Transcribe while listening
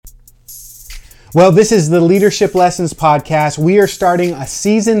Well, this is the Leadership Lessons podcast. We are starting a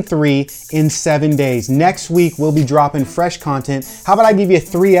season 3 in 7 days. Next week, we'll be dropping fresh content. How about I give you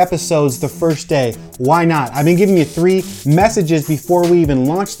 3 episodes the first day? Why not? I've been giving you 3 messages before we even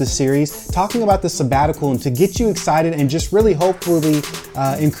launched the series, talking about the sabbatical and to get you excited and just really hopefully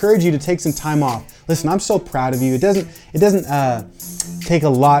encourage you to take some time off. Listen, I'm so proud of you. It doesn't take a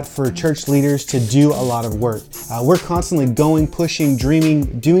lot for church leaders to do a lot of work. We're constantly going, pushing,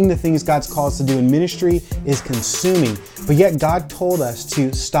 dreaming, doing the things God's called us to do, and ministry is consuming. But yet God told us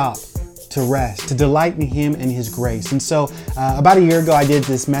to stop, to rest, to delight in Him and His grace. And so about a year ago, I did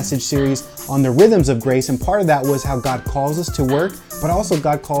this message series on the rhythms of grace. And part of that was how God calls us to work, but also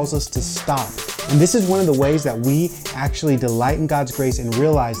God calls us to stop. And this is one of the ways that we actually delight in God's grace and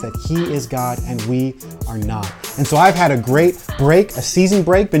realize that He is God and we are not. And so I've had a great break, a season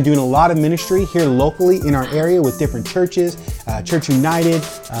break, been doing a lot of ministry here locally in our area with different churches, Church United,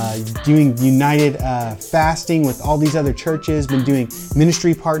 doing United fasting with all these other churches, been doing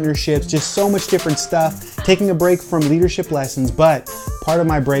ministry partnerships, just so much different stuff, taking a break from leadership lessons. But part of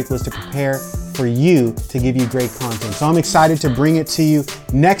my break was to prepare for you to give you great content. So I'm excited to bring it to you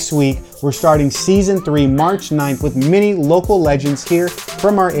next week. We're starting season 3, March 9th, with many local legends here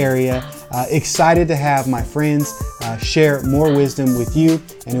from our area. Excited to have my friends share more wisdom with you,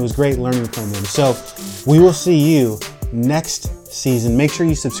 and it was great learning from them. So we will see you next season. Make sure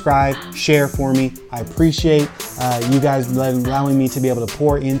you subscribe, share for me. I appreciate you guys allowing me to be able to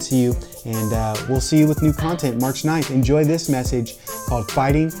pour into you, and we'll see you with new content March 9th. Enjoy this message called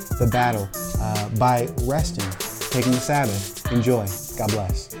Fighting the Battle by resting, taking the Sabbath. Enjoy. God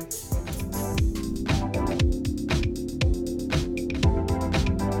bless.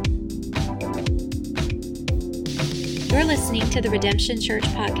 You're listening to the Redemption Church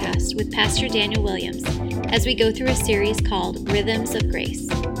podcast with Pastor Daniel Williams as we go through a series called Rhythms of Grace.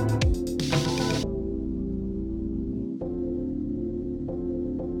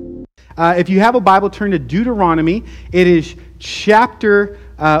 If you have a Bible, turn to Deuteronomy. It is chapter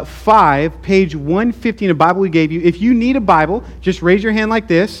 5, page 150 in the Bible we gave you. If you need a Bible, just raise your hand like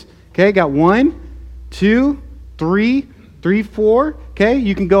this. Okay, got 1, 2, 3, 4. Okay,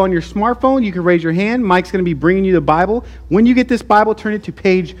 you can go on your smartphone. You can raise your hand. Mike's going to be bringing you the Bible. When you get this Bible, turn it to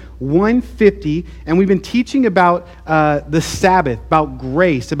page 150. And we've been teaching about the Sabbath, about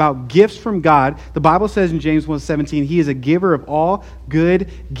grace, about gifts from God. The Bible says in James 1:17, He is a giver of all good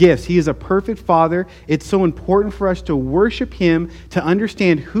gifts. He is a perfect Father. It's so important for us to worship Him, to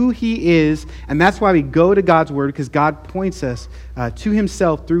understand who He is. And that's why we go to God's Word, because God points us to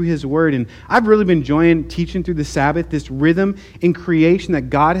Himself through His Word. And I've really been enjoying teaching through the Sabbath, this rhythm in creation that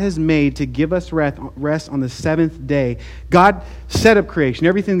God has made to give us rest on the 7th day. God set up creation.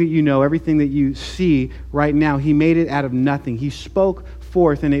 Everything that you know, everything that you see right now, He made it out of nothing. He spoke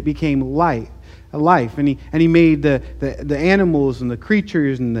forth and it became life. And he made the animals and the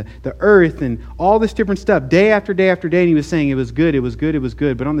creatures and the earth and all this different stuff day after day after day. And He was saying it was good, it was good, it was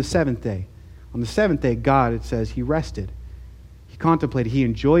good. But on the 7th day, God, it says, He rested. He contemplated. He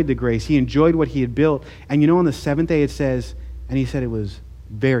enjoyed the grace. He enjoyed what He had built. And on the 7th day it says, and He said it was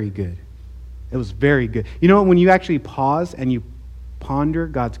very good. It was very good. When you actually pause and you ponder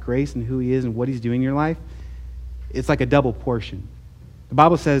God's grace and who He is and what He's doing in your life, it's like a double portion. The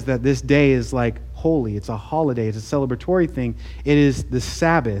Bible says that this day is like holy. It's a holiday. It's a celebratory thing. It is the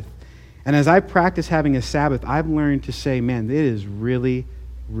Sabbath. And as I practice having a Sabbath, I've learned to say, man, it is really,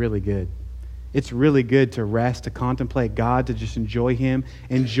 really good. It's really good to rest, to contemplate God, to just enjoy Him,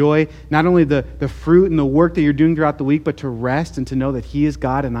 enjoy not only the fruit and the work that you're doing throughout the week, but to rest and to know that He is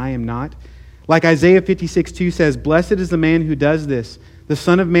God and I am not. Like Isaiah 56:2 says, "Blessed is the man who does this, the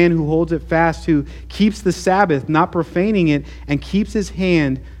Son of Man who holds it fast, who keeps the Sabbath, not profaning it, and keeps his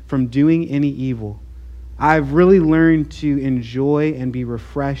hand from doing any evil." I've really learned to enjoy and be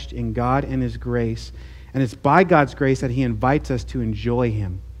refreshed in God and His grace. And it's by God's grace that He invites us to enjoy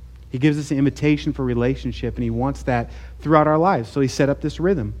Him. He gives us an invitation for relationship, and He wants that throughout our lives. So He set up this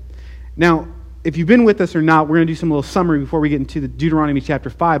rhythm. Now, if you've been with us or not, we're going to do some little summary before we get into the Deuteronomy chapter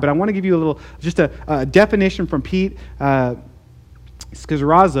 5. But I want to give you just a definition from Pete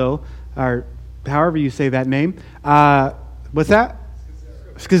Scazzaro, or however you say that name. What's that?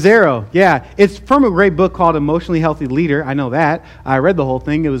 Scazzaro, yeah. It's from a great book called Emotionally Healthy Leader. I know that. I read the whole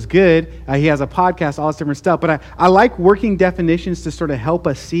thing. It was good. He has a podcast, all this different stuff. But I like working definitions to sort of help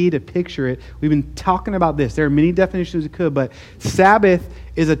us see, to picture it. We've been talking about this. There are many definitions we could, but Sabbath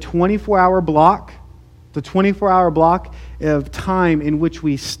is a 24-hour block. It's a 24-hour block of time in which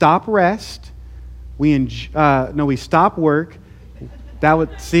we stop rest. We stop work.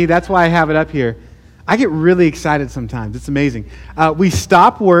 That's why I have it up here. I get really excited sometimes. It's amazing. We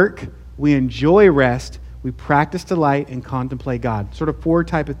stop work, we enjoy rest, we practice delight, and contemplate God. Sort of 4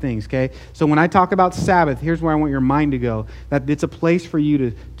 type of things, okay? So when I talk about Sabbath, here's where I want your mind to go, that it's a place for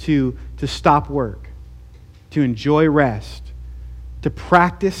you to stop work, to enjoy rest, to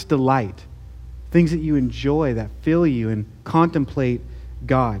practice delight, things that you enjoy, that fill you, and contemplate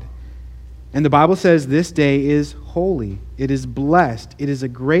God. And the Bible says this day is holy. It is blessed. It is a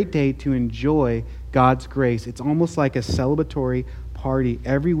great day to enjoy God's grace. It's almost like a celebratory party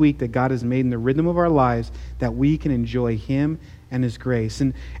every week that God has made in the rhythm of our lives, that we can enjoy Him and His grace.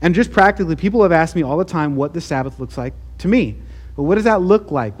 And just practically, people have asked me all the time what the Sabbath looks like to me. But what does that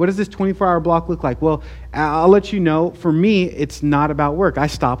look like? What does this 24-hour block look like? Well, I'll let you know, for me, it's not about work. I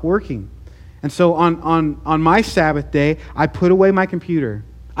stop working. And so on my Sabbath day, I put away my computer.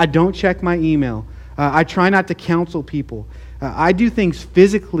 I don't check my email. I try not to counsel people. I do things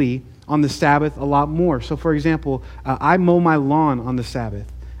physically on the Sabbath a lot more. So for example, I mow my lawn on the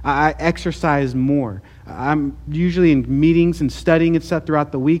Sabbath. I exercise more. I'm usually in meetings and studying and stuff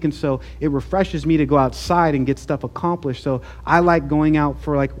throughout the week, and so it refreshes me to go outside and get stuff accomplished. So I like going out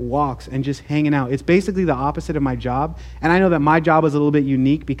for like walks and just hanging out. It's basically the opposite of my job, and I know that my job is a little bit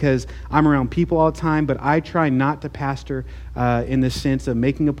unique because I'm around people all the time, but I try not to pastor in the sense of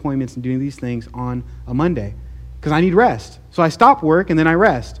making appointments and doing these things on a Monday because I need rest. So I stop work and then I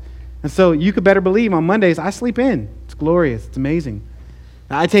rest. And so you could better believe on Mondays I sleep in. It's glorious. It's amazing.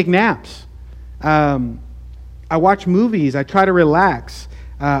 I take naps. I watch movies. I try to relax.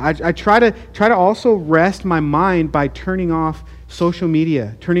 I try to also rest my mind by turning off social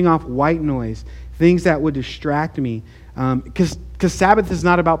media, turning off white noise, things that would distract me. Because Sabbath is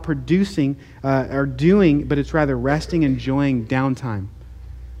not about producing or doing, but it's rather resting, enjoying downtime.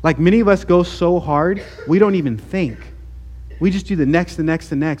 Like many of us go so hard, we don't even think. We just do the next.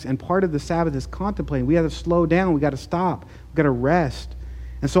 And part of the Sabbath is contemplating. We got to slow down. We got to stop. We got to rest.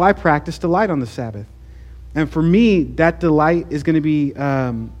 And so I practice delight on the Sabbath. And for me, that delight is going to be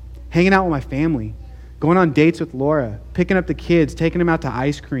hanging out with my family, going on dates with Laura, picking up the kids, taking them out to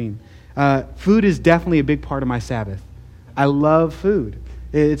ice cream. Food is definitely a big part of my Sabbath. I love food.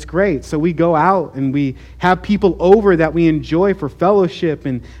 It's great. So we go out and we have people over that we enjoy for fellowship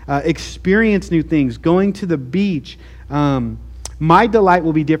and experience new things, going to the beach. My delight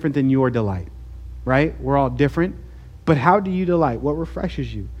will be different than your delight, right? We're all different. But how do you delight? What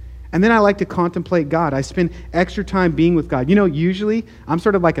refreshes you? And then I like to contemplate God. I spend extra time being with God. You know, usually I'm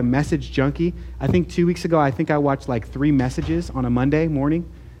sort of like a message junkie. I think 2 weeks ago, I watched like 3 messages on a Monday morning.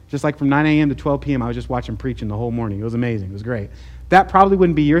 Just like from 9 a.m. to 12 p.m., I was just watching preaching the whole morning. It was amazing. It was great. That probably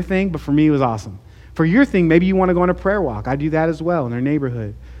wouldn't be your thing, but for me, it was awesome. For your thing, maybe you want to go on a prayer walk. I do that as well in our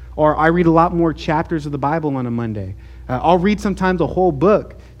neighborhood. Or I read a lot more chapters of the Bible on a Monday. I'll read sometimes a whole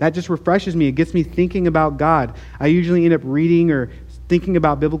book. That just refreshes me. It gets me thinking about God. I usually end up reading or thinking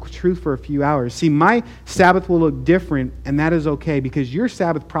about biblical truth for a few hours. See, my Sabbath will look different, and that is okay because your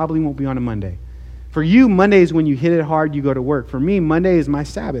Sabbath probably won't be on a Monday. For you, Monday is when you hit it hard, you go to work. For me, Monday is my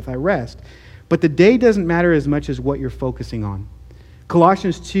Sabbath. I rest. But the day doesn't matter as much as what you're focusing on.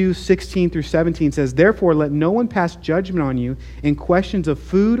 Colossians 2:16 through 17 says, "Therefore, let no one pass judgment on you in questions of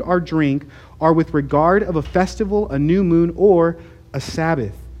food or drink, or with regard of a festival, a new moon, or a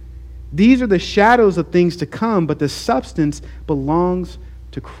Sabbath. These are the shadows of things to come, but the substance belongs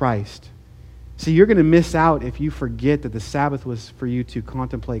to Christ." See, you're going to miss out if you forget that the Sabbath was for you to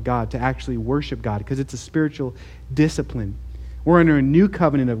contemplate God, to actually worship God, because it's a spiritual discipline. We're under a new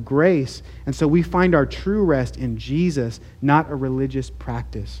covenant of grace, and so we find our true rest in Jesus, not a religious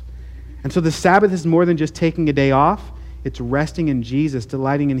practice. And so the Sabbath is more than just taking a day off. It's resting in Jesus,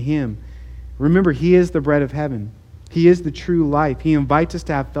 delighting in Him. Remember, He is the bread of heaven. He is the true life. He invites us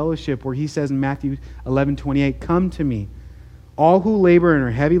to have fellowship where He says in Matthew 11:28, "Come to me, all who labor and are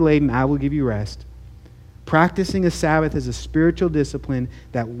heavy laden, I will give you rest." Practicing a Sabbath is a spiritual discipline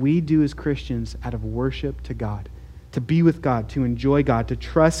that we do as Christians out of worship to God, to be with God, to enjoy God, to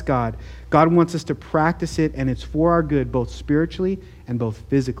trust God. God wants us to practice it, and it's for our good, both spiritually and both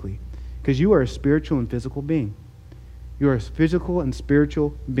physically, because you are a spiritual and physical being. You are a physical and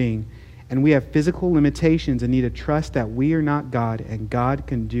spiritual being. And we have physical limitations and need to trust that we are not God, and God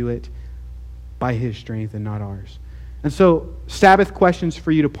can do it by His strength and not ours. And so, Sabbath questions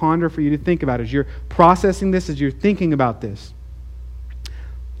for you to ponder, for you to think about as you're processing this, as you're thinking about this.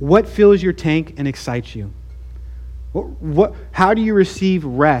 What fills your tank and excites you? How do you receive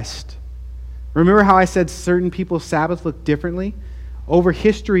rest? Remember how I said certain people's Sabbath look differently? Over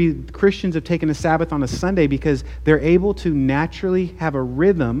history, Christians have taken a Sabbath on a Sunday because they're able to naturally have a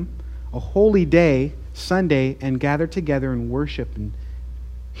rhythm, a holy day, Sunday, and gather together and worship and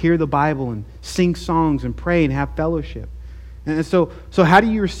hear the Bible and sing songs and pray and have fellowship. And so how do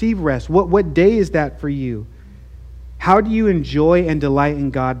you receive rest? What day is that for you? How do you enjoy and delight in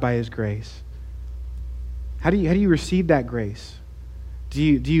God by His grace? How do you receive that grace? Do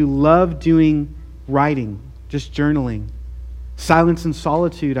you love doing writing, just journaling? Silence and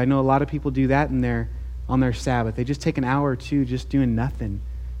solitude. I know a lot of people do that on their Sabbath. They just take an hour or two just doing nothing,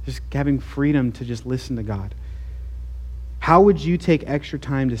 just having freedom to just listen to God. How would you take extra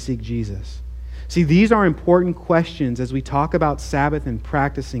time to seek Jesus? See, these are important questions as we talk about Sabbath and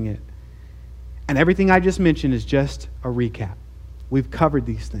practicing it. And everything I just mentioned is just a recap. We've covered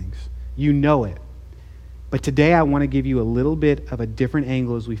these things. You know it. But today I want to give you a little bit of a different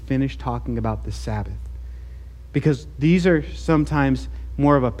angle as we finish talking about the Sabbath. Because these are sometimes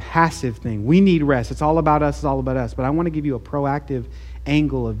more of a passive thing. We need rest. It's all about us. It's all about us. But I want to give you a proactive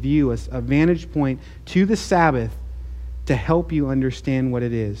angle, a view, a vantage point to the Sabbath to help you understand what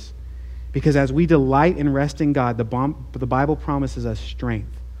it is. Because as we delight and rest in God, the Bible promises us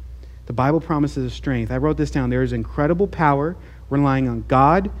strength. The Bible promises us strength. I wrote this down. There is incredible power relying on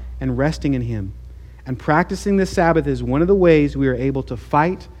God and resting in Him. And practicing the Sabbath is one of the ways we are able to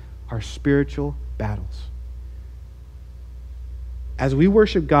fight our spiritual battles. As we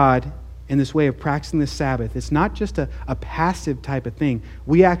worship God in this way of practicing the Sabbath, it's not just a passive type of thing.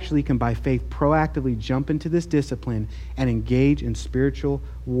 We actually can, by faith, proactively jump into this discipline and engage in spiritual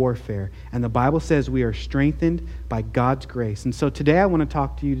warfare. And the Bible says we are strengthened by God's grace. And so today I want to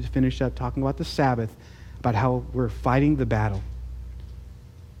talk to you to finish up talking about the Sabbath, about how we're fighting the battle.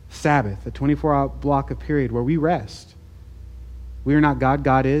 Sabbath, a 24-hour block of period where we rest. We are not God,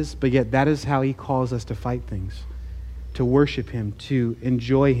 God is, but yet that is how He calls us to fight things, to worship Him, to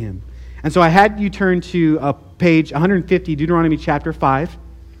enjoy Him. And so I had you turn to page 150, Deuteronomy chapter 5.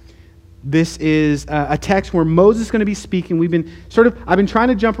 This is a text where Moses is going to be speaking. I've been trying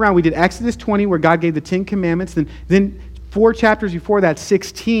to jump around. We did Exodus 20, where God gave the 10 Commandments. Then 4 chapters before that,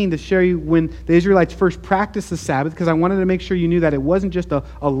 16, to show you when the Israelites first practiced the Sabbath, because I wanted to make sure you knew that it wasn't just a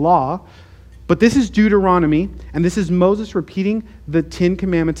law. But this is Deuteronomy, and this is Moses repeating the 10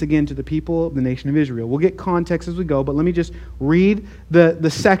 Commandments again to the people of the nation of Israel. We'll get context as we go, but let me just read the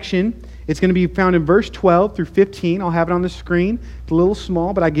section. It's going to be found in verse 12 through 15. I'll have it on the screen. It's a little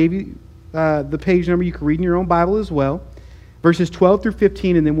small, but I gave you the page number. You can read in your own Bible as well. Verses 12 through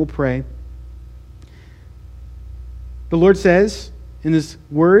 15, and then we'll pray. The Lord says in this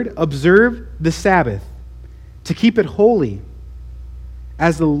word, "Observe the Sabbath, to keep it holy,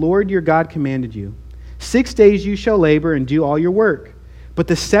 as the Lord your God commanded you. 6 days you shall labor and do all your work. But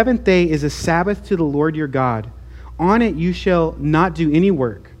the 7th day is a Sabbath to the Lord your God. On it you shall not do any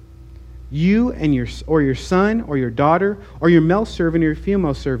work. You and your son or your daughter or your male servant or your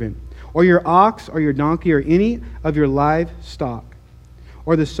female servant or your ox or your donkey or any of your livestock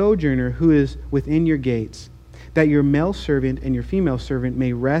or the sojourner who is within your gates, that your male servant and your female servant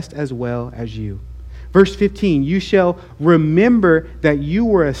may rest as well as you." Verse 15, "You shall remember that you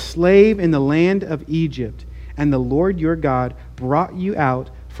were a slave in the land of Egypt, and the Lord your God brought you out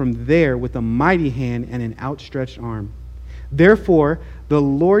from there with a mighty hand and an outstretched arm. Therefore, the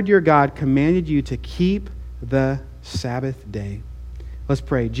Lord your God commanded you to keep the Sabbath day." Let's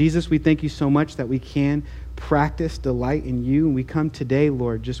pray. Jesus, we thank you so much that we can practice delight in you. And we come today,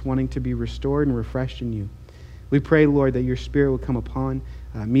 Lord, just wanting to be restored and refreshed in you. We pray, Lord, that your Spirit would come upon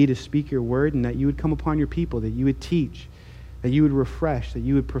me to speak your word, and that you would come upon your people, that you would teach, that you would refresh, that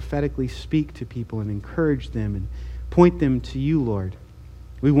you would prophetically speak to people and encourage them and point them to you, Lord.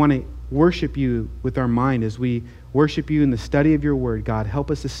 We want to worship you with our mind as we worship you in the study of your word. God, help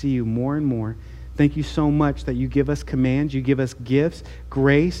us to see you more and more. Thank you so much that you give us commands, you give us gifts,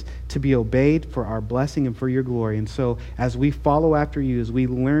 grace to be obeyed for our blessing and for your glory. And so as we follow after you, as we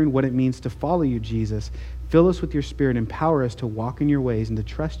learn what it means to follow you, Jesus, fill us with your Spirit, empower us to walk in your ways and to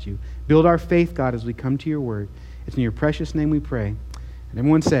trust you. Build our faith, God, as we come to your word. It's in your precious name we pray. And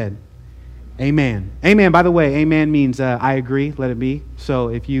everyone said, amen. Amen. By the way, amen means I agree, let it be. So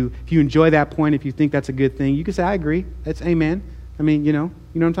if you enjoy that point, if you think that's a good thing, you can say, I agree. That's amen. I mean, you know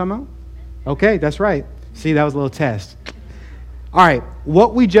what I'm talking about? Okay, that's right. See, that was a little test. All right,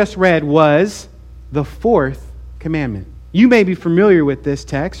 what we just read was the 4th commandment. You may be familiar with this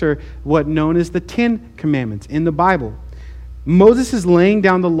text, or what known as the 10 Commandments in the Bible. Moses is laying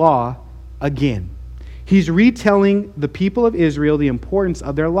down the law again. He's retelling the people of Israel the importance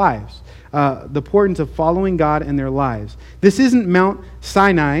of their lives, the importance of following God in their lives. This isn't Mount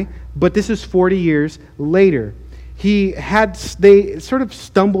Sinai, but this is 40 years later. They sort of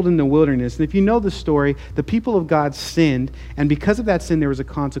stumbled in the wilderness. And if you know the story, the people of God sinned, and because of that sin, there was a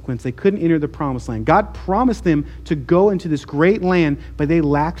consequence. They couldn't enter the promised land. God promised them to go into this great land, but they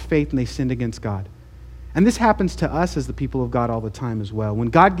lacked faith and they sinned against God. And this happens to us as the people of God all the time as well. When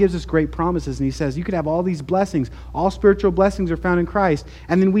God gives us great promises and he says, you could have all these blessings, all spiritual blessings are found in Christ,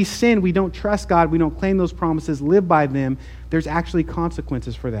 and then we sin, we don't trust God, we don't claim those promises, live by them, there's actually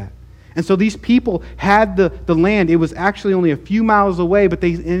consequences for that. And so these people had the land. It was actually only a few miles away, but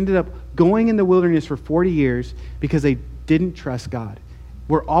they ended up going in the wilderness for 40 years because they didn't trust God.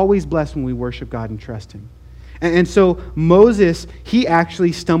 We're always blessed when we worship God and trust him. And so Moses, he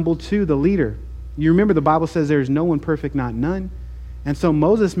actually stumbled to the leader. You remember the Bible says there's no one perfect, not none. And so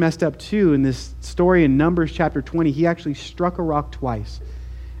Moses messed up too. In this story in Numbers chapter 20, he actually struck a rock twice.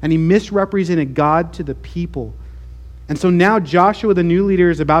 And he misrepresented God to the people. And so now Joshua, the new leader,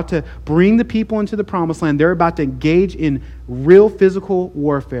 is about to bring the people into the promised land. They're about to engage in real physical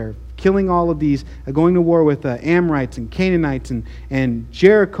warfare, killing all of these, going to war with Amorites and Canaanites and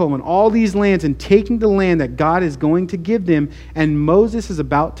Jericho and all these lands and taking the land that God is going to give them. And Moses is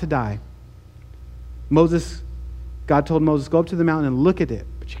about to die. God told Moses, go up to the mountain and look at it,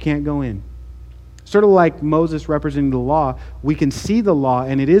 but you can't go in. Sort of like Moses representing the law, we can see the law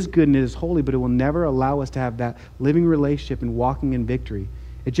and it is good and it is holy, but it will never allow us to have that living relationship and walking in victory.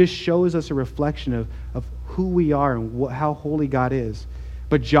 It just shows us a reflection of who we are and how holy God is.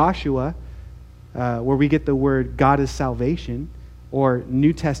 But Joshua, where we get the word God is salvation, or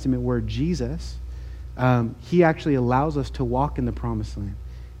New Testament word Jesus, he actually allows us to walk in the promised land.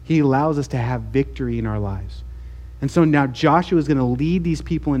 He allows us to have victory in our lives. And so now Joshua is going to lead these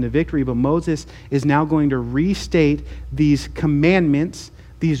people into victory, but Moses is now going to restate these commandments,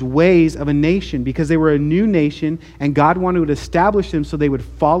 these ways of a nation, because they were a new nation and God wanted to establish them so they would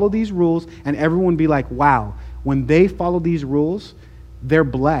follow these rules and everyone would be like, wow, when they follow these rules, they're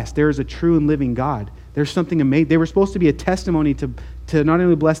blessed. There is a true and living God. There's something amazing. They were supposed to be a testimony to not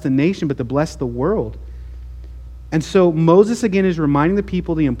only bless the nation, but to bless the world. And so Moses, again, is reminding the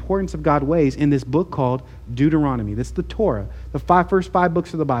people the importance of God's ways in this book called Deuteronomy. That's the Torah, the first five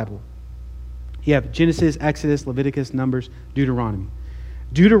books of the Bible. You have Genesis, Exodus, Leviticus, Numbers, Deuteronomy.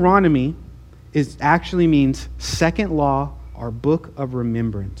 Deuteronomy actually means second law or book of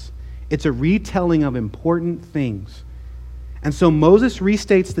remembrance. It's a retelling of important things. And so Moses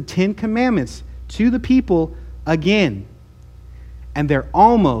restates the 10 commandments to the people again. And they're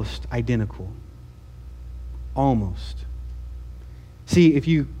almost identical. Almost. See, if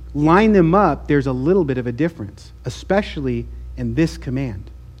you line them up, there's a little bit of a difference, especially in this command.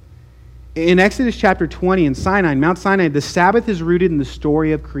 In Exodus chapter 20 in Sinai, Mount Sinai, the Sabbath is rooted in the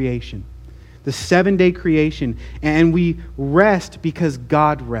story of creation, the 7-day creation, and we rest because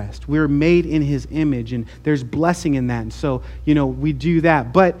God rests. We're made in his image, and there's blessing in that, and so, we do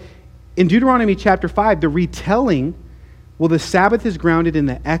that. But in Deuteronomy chapter 5, the retelling, the Sabbath is grounded in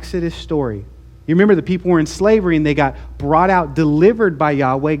the Exodus story. You remember the people were in slavery and they got brought out, delivered by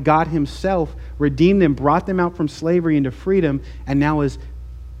Yahweh. God himself redeemed them, brought them out from slavery into freedom, and now is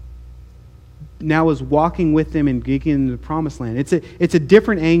walking with them and getting into the promised land. It's a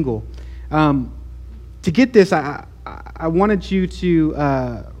different angle. To get this, I wanted you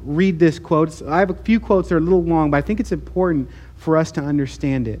to read this quote. I have a few quotes that are a little long, but I think it's important for us to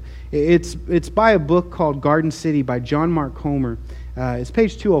understand it. It's by a book called Garden City by John Mark Comer. It's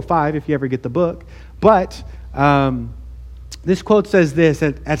page 205 if you ever get the book. But this quote says this,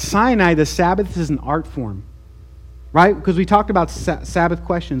 at Sinai, the Sabbath is an art form, right? Because we talked about Sabbath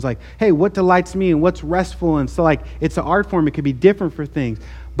questions like, hey, what delights me and what's restful? And so it's an art form. It could be different for things.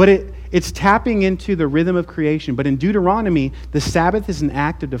 But it's tapping into the rhythm of creation. But in Deuteronomy, the Sabbath is an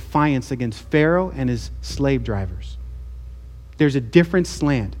act of defiance against Pharaoh and his slave drivers. There's a different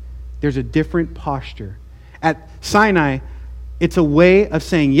slant. There's a different posture. At Sinai, it's a way of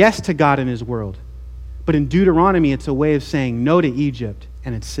saying yes to God and his world. But in Deuteronomy, it's a way of saying no to Egypt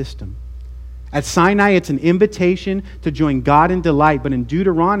and its system. At Sinai, it's an invitation to join God in delight. But in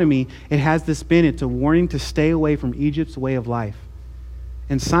Deuteronomy, it has this spin. It's a warning to stay away from Egypt's way of life.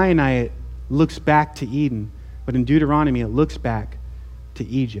 In Sinai, it looks back to Eden. But in Deuteronomy, it looks back to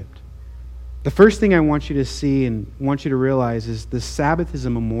Egypt. The first thing I want you to see and want you to realize is the Sabbath is a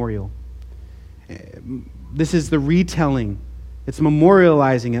memorial. This is the retelling. It's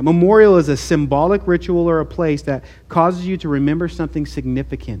memorializing it. Memorial is a symbolic ritual or a place that causes you to remember something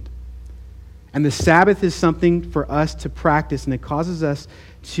significant. And the Sabbath is something for us to practice, and it causes us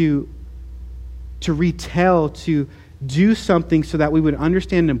to retell, to do something so that we would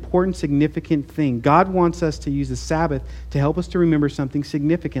understand an important, significant thing. God wants us to use the Sabbath to help us to remember something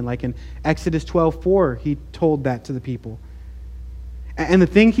significant. Like in Exodus 12:4, he told that to the people. And the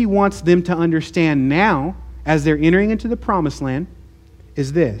thing he wants them to understand now, as they're entering into the promised land,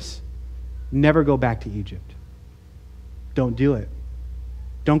 is this: never go back to Egypt. Don't do it.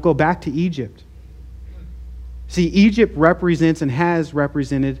 Don't go back to Egypt. See, Egypt represents and has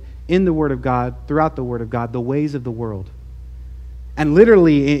represented in the Word of God, throughout the Word of God, the ways of the world. And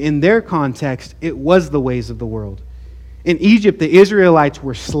literally, in their context, it was the ways of the world. In Egypt, the Israelites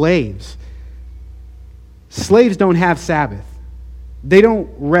were slaves. Slaves don't have Sabbath. They don't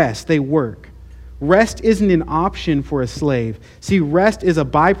rest, they work. Rest isn't an option for a slave. See, rest is a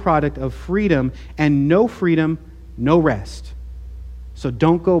byproduct of freedom, and no freedom, no rest. So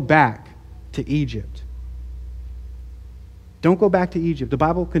don't go back to Egypt. Don't go back to Egypt. The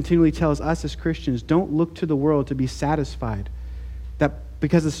Bible continually tells us as Christians, don't look to the world to be satisfied. That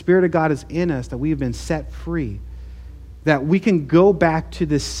because the Spirit of God is in us, that we have been set free. That we can go back to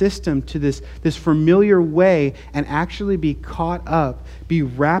this system, to this familiar way, and actually be caught up, be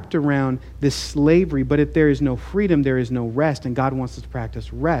wrapped around this slavery. But if there is no freedom, there is no rest. And God wants us to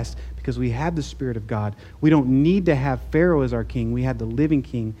practice rest because we have the Spirit of God. We don't need to have Pharaoh as our king. We have the living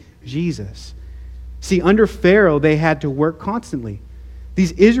king, Jesus. See, under Pharaoh, they had to work constantly.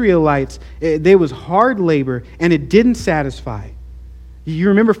 These Israelites, there was hard labor, and it didn't satisfy. You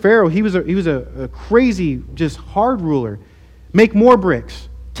remember Pharaoh, he was a crazy, just hard ruler. Make more bricks.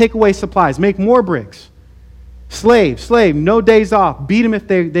 Take away supplies. Make more bricks. Slave, no days off. Beat them if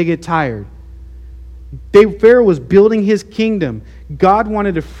they get tired. Pharaoh was building his kingdom. God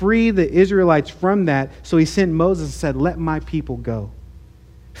wanted to free the Israelites from that, so he sent Moses and said, let my people go.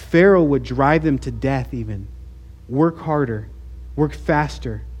 Pharaoh would drive them to death even. Work harder. Work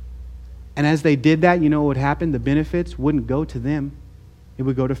faster. And as they did that, you know what would happen? The benefits wouldn't go to them. It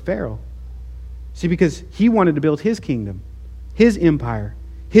would go to Pharaoh. See, because he wanted to build his kingdom, his empire,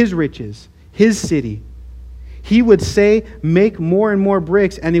 his riches, his city. He would say, make more and more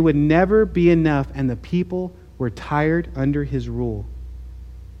bricks, and it would never be enough, and the people were tired under his rule.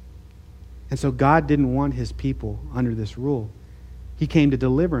 And so God didn't want his people under this rule. He came to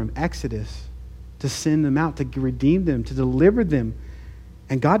deliver them, Exodus, to send them out, to redeem them, to deliver them.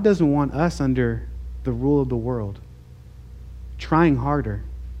 And God doesn't want us under the rule of the world. Trying harder,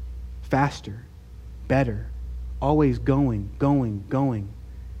 faster, better, always going.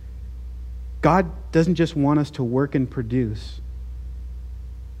 God doesn't just want us to work and produce.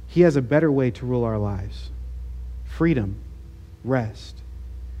 He has a better way to rule our lives. Freedom, rest.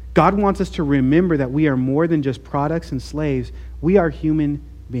 God wants us to remember that we are more than just products and slaves. We are human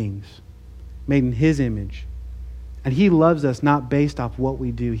beings made in his image. And he loves us not based off what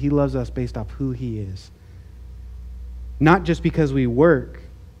we do. He loves us based off who he is. Not just because we work,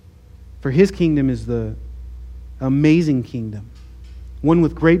 for his kingdom is the amazing kingdom, one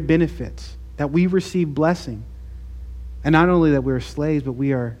with great benefits, that we receive blessing. And not only that we're slaves, but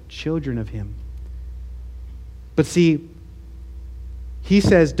we are children of him. But see, he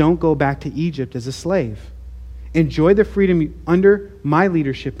says, don't go back to Egypt as a slave. Enjoy the freedom under my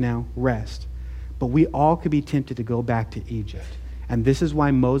leadership now, rest. But we all could be tempted to go back to Egypt. And this is why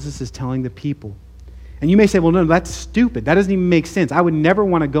Moses is telling the people. And you may say, well, no, that's stupid. That doesn't even make sense. I would never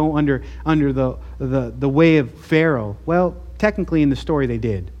want to go under the way of Pharaoh. Well, technically in the story they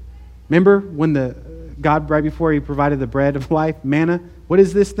did. Remember when God, right before he provided the bread of life, manna, what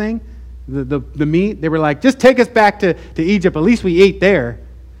is this thing? The meat? They were like, just take us back to Egypt. At least we ate there.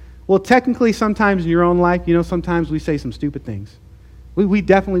 Well, technically sometimes in your own life, sometimes we say some stupid things. We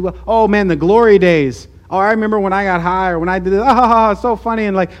definitely will. Oh, man, the glory days. Oh, I remember when I got high or when I did this. Oh, it's so funny.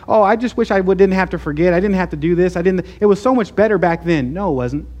 And like, oh, I just wish I didn't have to forget. I didn't have to do this. It was so much better back then. No, it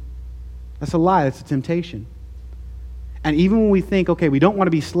wasn't. That's a lie. That's a temptation. And even when we think, okay, we don't want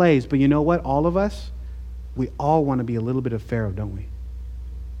to be slaves, but you know what? All of us, we all want to be a little bit of Pharaoh, don't we?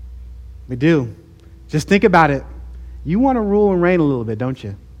 We do. Just think about it. You want to rule and reign a little bit, don't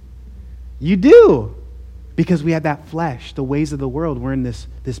you? You do. Because we have that flesh, the ways of the world. We're in this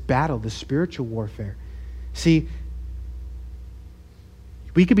battle, this spiritual warfare. See,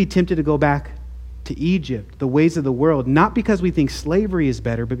 we could be tempted to go back to Egypt, the ways of the world, not because we think slavery is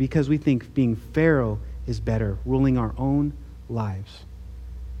better, but because we think being Pharaoh is better, ruling our own lives.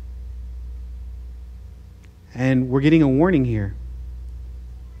 And we're getting a warning here.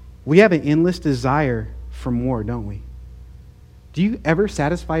 We have an endless desire for more, don't we? Do you ever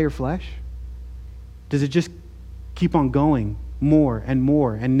satisfy your flesh? Does it just keep on going more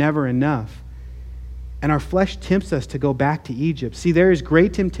and never enough? And our flesh tempts us to go back to Egypt. See, there is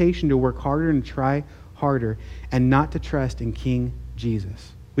great temptation to work harder and try harder and not to trust in King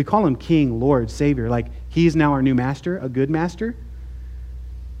Jesus. We call him King, Lord, Savior, like he is now our new master, a good master.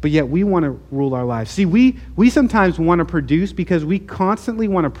 But yet we want to rule our lives. See, we sometimes want to produce because we constantly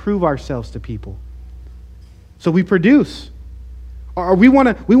want to prove ourselves to people. So we produce. Or we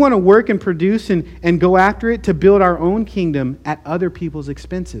want to work and produce and go after it to build our own kingdom at other people's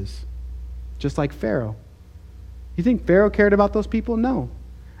expenses. Just like Pharaoh. You think Pharaoh cared about those people? No.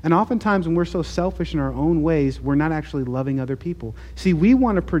 And oftentimes when we're so selfish in our own ways, we're not actually loving other people. See, we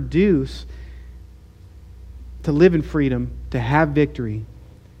want to produce, to live in freedom, to have victory,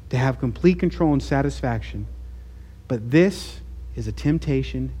 to have complete control and satisfaction. But this is a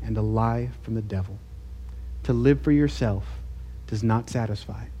temptation and a lie from the devil. To live for yourself does not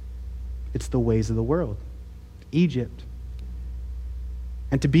satisfy. It's the ways of the world. Egypt.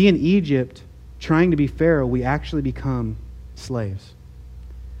 And to be in Egypt, trying to be Pharaoh, we actually become slaves.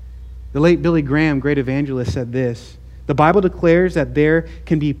 The late Billy Graham, great evangelist, said this: the Bible declares that there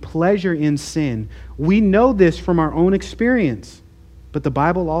can be pleasure in sin. We know this from our own experience. But the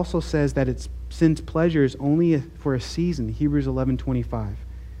Bible also says that sin's pleasure is only for a season, Hebrews 11:25.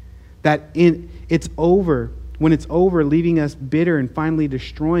 That it's over, when it's over, leaving us bitter and finally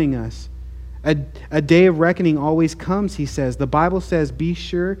destroying us. A day of reckoning always comes, he says. The Bible says, be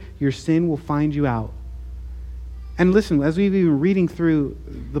sure your sin will find you out. And listen, as we've been reading through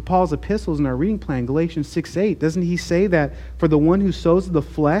Paul's epistles in our reading plan, Galatians 6:8, doesn't he say that for the one who sows to the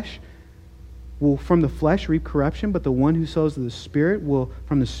flesh will from the flesh reap corruption, but the one who sows to the Spirit will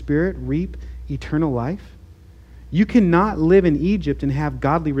from the Spirit reap eternal life? You cannot live in Egypt and have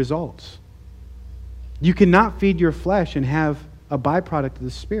godly results. You cannot feed your flesh and have a byproduct of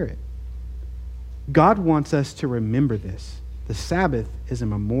the Spirit. God wants us to remember this. The Sabbath is a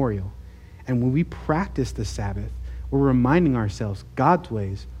memorial. And when we practice the Sabbath, we're reminding ourselves God's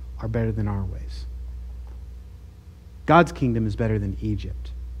ways are better than our ways. God's kingdom is better than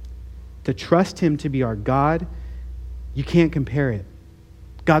Egypt. To trust Him to be our God, you can't compare it.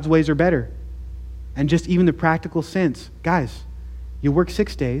 God's ways are better. And just even the practical sense, guys, you work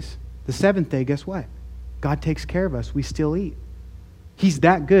 6 days. The seventh day, guess what? God takes care of us. We still eat. He's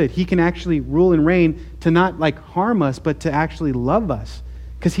that good. He can actually rule and reign to not harm us, but to actually love us.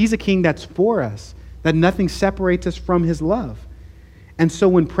 Because He's a king that's for us, that nothing separates us from His love. And so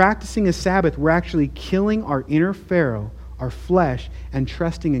when practicing a Sabbath, we're actually killing our inner Pharaoh, our flesh, and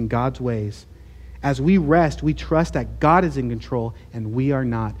trusting in God's ways. As we rest, we trust that God is in control and we are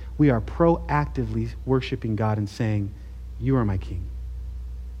not. We are proactively worshiping God and saying, you are my king.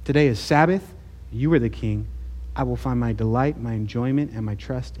 Today is Sabbath. You are the king. I will find my delight, my enjoyment, and my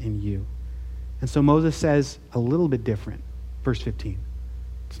trust in you. And so Moses says a little bit different. Verse 15.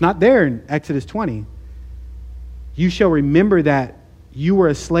 It's not there in Exodus 20. You shall remember that you were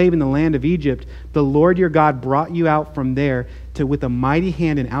a slave in the land of Egypt. The Lord your God brought you out from there with a mighty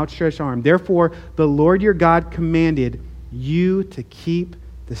hand and outstretched arm. Therefore, the Lord your God commanded you to keep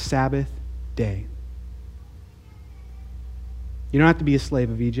the Sabbath day. You don't have to be a slave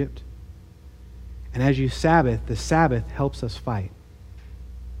of Egypt. And as you Sabbath, the Sabbath helps us fight.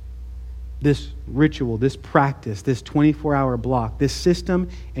 This ritual, this practice, this 24-hour block, this system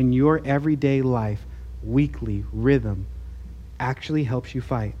in your everyday life, weekly rhythm, actually helps you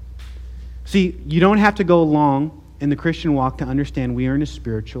fight. See, you don't have to go long in the Christian walk to understand we are in a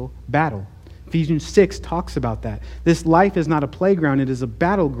spiritual battle. Ephesians 6 talks about that. This life is not a playground, it is a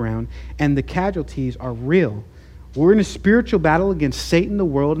battleground, and the casualties are real. We're in a spiritual battle against Satan, the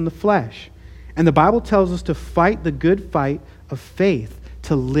world, and the flesh. And the Bible tells us to fight the good fight of faith,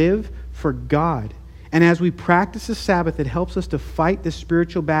 to live for God. And as we practice the Sabbath, it helps us to fight the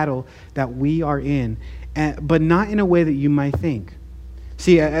spiritual battle that we are in, but not in a way that you might think.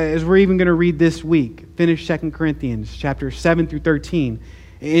 See, as we're even going to read this week, finish 2 Corinthians chapter 7 through 13.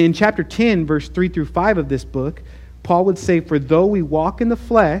 In chapter 10, verse 3 through 5 of this book, Paul would say, for though we walk in the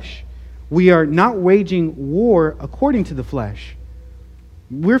flesh, we are not waging war according to the flesh.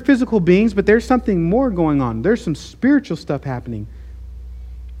 We're physical beings, but there's something more going on. There's some spiritual stuff happening.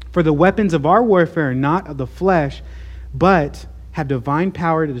 For the weapons of our warfare are not of the flesh, but have divine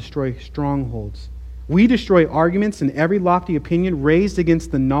power to destroy strongholds. We destroy arguments and every lofty opinion raised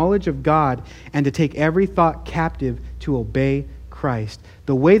against the knowledge of God, and to take every thought captive to obey Christ.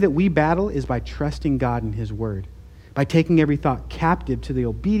 The way that we battle is by trusting God in His Word, by taking every thought captive to the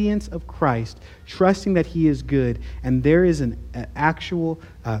obedience of Christ, trusting that He is good, and there is an actual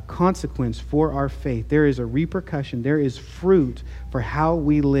consequence for our faith. There is a repercussion. There is fruit for how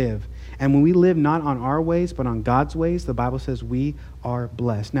we live. And when we live not on our ways, but on God's ways, the Bible says we are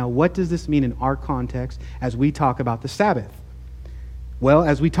blessed. Now, what does this mean in our context as we talk about the Sabbath? Well,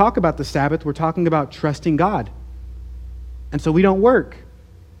 as we talk about the Sabbath, we're talking about trusting God. And so we don't work.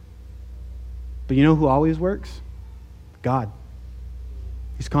 But you know who always works? God.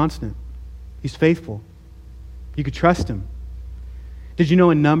 He's constant. He's faithful. You could trust Him. Did you know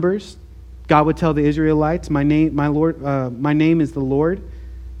in Numbers, God would tell the Israelites, my name is the Lord.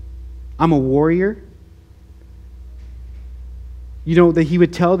 I'm a warrior. that he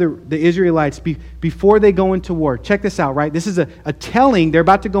would tell the Israelites before they go into war. Check this out, right? This is a telling. They're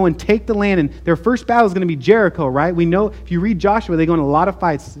about to go and take the land, and their first battle is going to be Jericho, right? We know if you read Joshua, they go in a lot of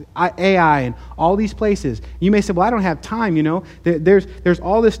fights, Ai and all these places. You may say, well, I don't have time, There's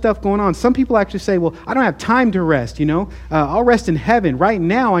all this stuff going on. Some people actually say, well, I don't have time to rest, I'll rest in heaven. Right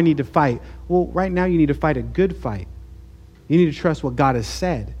now I need to fight. Well, right now you need to fight a good fight. You need to trust what God has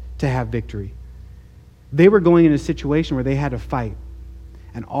said to have victory. They were going in a situation where they had to fight,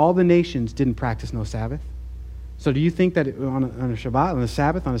 and all the nations didn't practice no Sabbath. So do you think that on a Shabbat, on a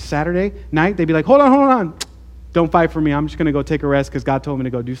Sabbath, on a Saturday night, they'd be like, hold on, don't fight for me. I'm just going to go take a rest because God told me to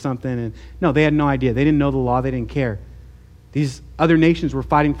go do something. And no, they had no idea. They didn't know the law. They didn't care. These other nations were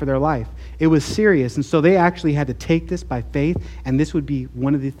fighting for their life. It was serious, and so they actually had to take this by faith, and this would be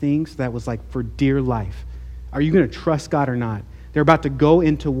one of the things that was like for dear life. Are you going to trust God or not? They're about to go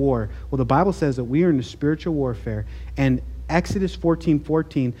into war. Well, the Bible says that we are in a spiritual warfare. And Exodus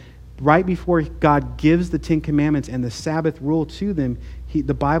 14:14, right before God gives the Ten Commandments and the Sabbath rule to them,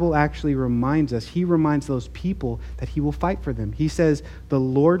 the Bible actually reminds us, he reminds those people that he will fight for them. He says, the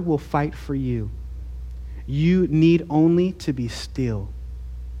Lord will fight for you. You need only to be still,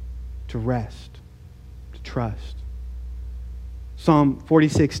 to rest, to trust. Psalm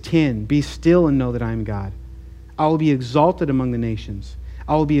 46:10, be still and know that I am God. I will be exalted among the nations.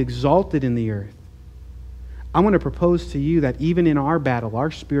 I will be exalted in the earth. I want to propose to you that even in our battle,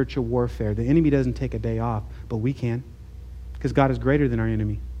 our spiritual warfare, the enemy doesn't take a day off, but we can, because God is greater than our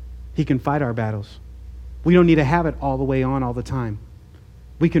enemy. He can fight our battles. We don't need to have it all the way on all the time.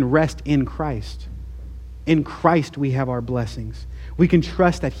 We can rest in Christ. In Christ we have our blessings. We can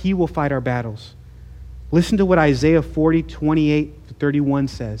trust that he will fight our battles. Listen to what Isaiah 40:28-31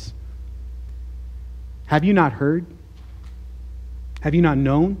 says. Have you not heard? Have you not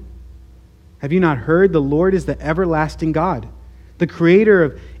known? Have you not heard? The Lord is the everlasting God, the creator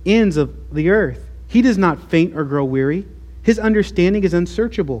of ends of the earth. He does not faint or grow weary. His understanding is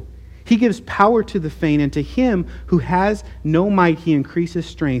unsearchable. He gives power to the faint, and to him who has no might he increases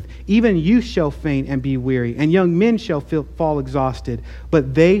strength. Even youth shall faint and be weary, and young men shall fall exhausted.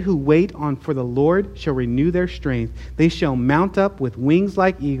 But they who wait for the Lord shall renew their strength. They shall mount up with wings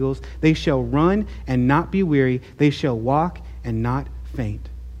like eagles. They shall run and not be weary. They shall walk and not faint.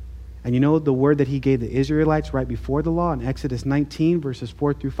 And you know the word that he gave the Israelites right before the law in Exodus 19, verses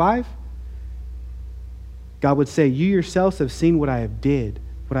 4-5? God would say, you yourselves have seen what I have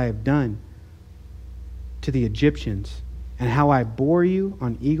done to the Egyptians, and how I bore you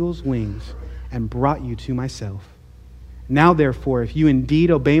on eagle's wings and brought you to myself. Now, therefore, if you indeed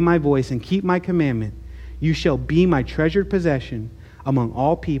obey my voice and keep my commandment, you shall be my treasured possession among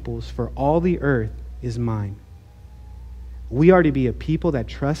all peoples, for all the earth is mine. We are to be a people that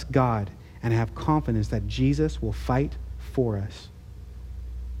trust God and have confidence that Jesus will fight for us.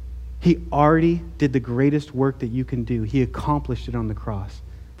 He already did the greatest work that you can do. He accomplished it on the cross.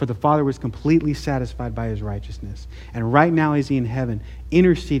 For the Father was completely satisfied by his righteousness. And right now is he in heaven,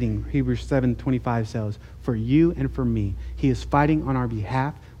 interceding, Hebrews 7:25 says, for you and for me. He is fighting on our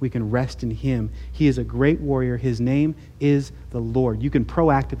behalf. We can rest in him. He is a great warrior. His name is the Lord. You can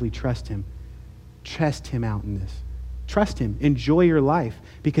proactively trust him. Test him out in this. Trust him. Enjoy your life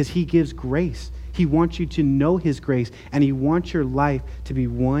because he gives grace. He wants you to know his grace, and he wants your life to be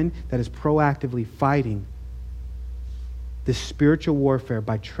one that is proactively fighting this spiritual warfare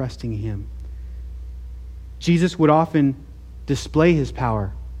by trusting him. Jesus would often display his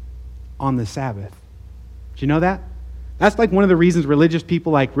power on the Sabbath. Do you know that? That's like one of the reasons religious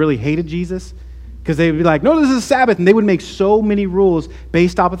people really hated Jesus, because they would be like, no, this is a Sabbath, and they would make so many rules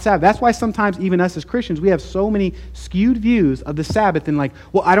based off of the Sabbath. That's why sometimes even us as Christians, we have so many skewed views of the Sabbath and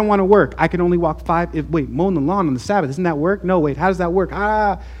well, I don't want to work. I can only walk mowing the lawn on the Sabbath. Isn't that work? No, wait, how does that work?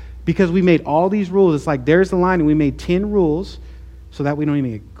 Because we made all these rules. It's like there's the line, and we made 10 rules so that we don't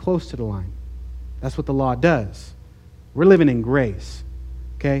even get close to the line. That's what the law does. We're living in grace,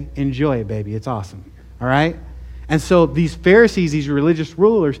 okay? Enjoy it, baby. It's awesome, all right? And so these Pharisees, these religious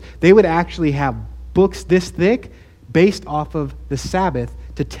rulers, they would actually have books this thick based off of the Sabbath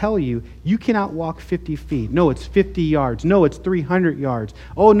to tell you, you cannot walk 50 feet. No, it's 50 yards. No, it's 300 yards.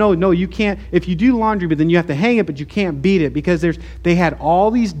 Oh, no, you can't. If you do laundry, but then you have to hang it, but you can't beat it, because they had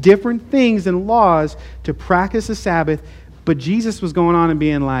all these different things and laws to practice the Sabbath. But Jesus was going on and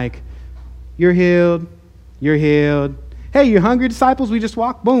being like, you're healed. You're healed. Hey, you hungry, disciples? We just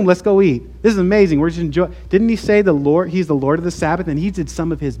walked. Boom, let's go eat. This is amazing. We're just enjoying. Didn't he say the Lord? He's the Lord of the Sabbath, and he did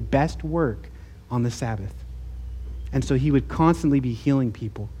some of his best work on the Sabbath. And so he would constantly be healing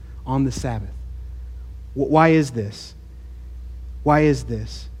people on the Sabbath. Why is this? Why is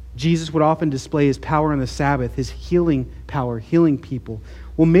this? Jesus would often display his power on the Sabbath, his healing power, healing people.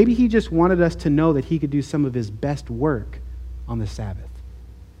 Well, maybe he just wanted us to know that he could do some of his best work on the Sabbath.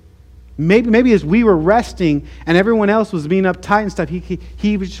 Maybe as we were resting and everyone else was being uptight and stuff,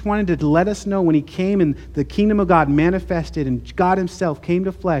 he just wanted to let us know when he came and the kingdom of God manifested and God himself came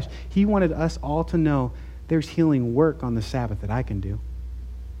to flesh, he wanted us all to know there's healing work on the Sabbath that I can do.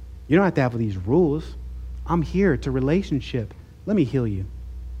 You don't have to have these rules. I'm here. It's a relationship. Let me heal you.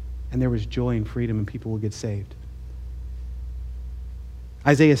 And there was joy and freedom and people will get saved.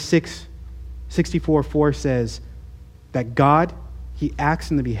 Isaiah 64:4 says that God, he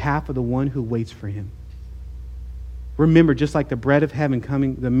acts in the behalf of the one who waits for him. Remember, just like the bread of heaven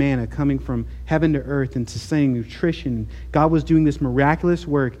coming, the manna coming from heaven to earth and sustaining nutrition, God was doing this miraculous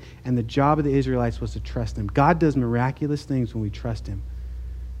work, and the job of the Israelites was to trust him. God does miraculous things when we trust him.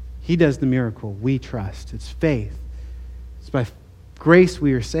 He does the miracle. We trust. It's faith. It's by grace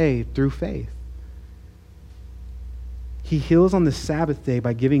we are saved through faith. He heals on the Sabbath day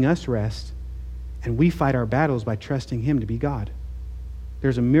by giving us rest, and we fight our battles by trusting him to be God.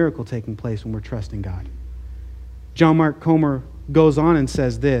 There's a miracle taking place when we're trusting God. John Mark Comer goes on and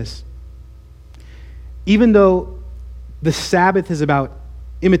says this: even though the Sabbath is about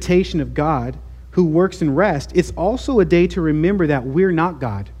imitation of God who works in rest, it's also a day to remember that we're not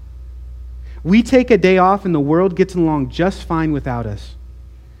God. We take a day off and the world gets along just fine without us.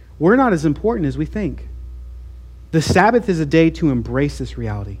 We're not as important as we think. The Sabbath is a day to embrace this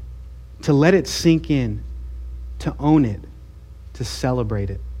reality, to let it sink in, to own it, to celebrate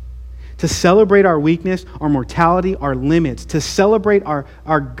it. To celebrate our weakness, our mortality, our limits. To celebrate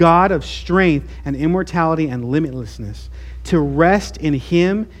our God of strength and immortality and limitlessness. To rest in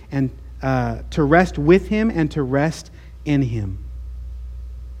him and to rest with him and to rest in him.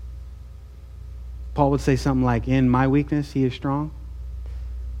 Paul would say something like, in my weakness, he is strong.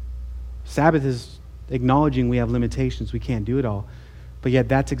 Sabbath is acknowledging we have limitations, we can't do it all. But yet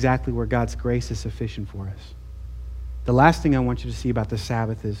that's exactly where God's grace is sufficient for us. The last thing I want you to see about the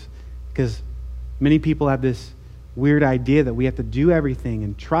Sabbath is, because many people have this weird idea that we have to do everything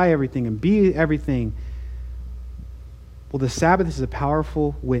and try everything and be everything. Well, the Sabbath is a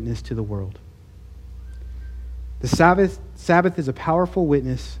powerful witness to the world. The Sabbath is a powerful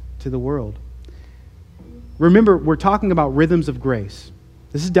witness to the world. Remember, we're talking about rhythms of grace.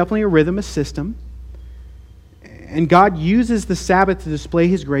 This is definitely a rhythm, a system. And God uses the Sabbath to display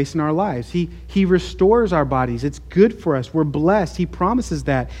his grace in our lives. He restores our bodies. It's good for us. We're blessed. He promises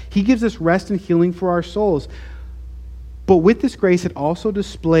that. He gives us rest and healing for our souls. But with this grace, it also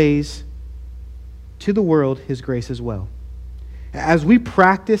displays to the world his grace as well. As we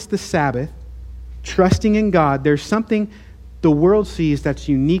practice the Sabbath, trusting in God, there's something the world sees that's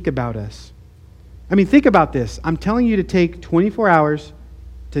unique about us. I mean, think about this. I'm telling you to take 24 hours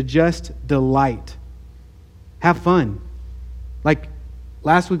to just delight. Have fun. Like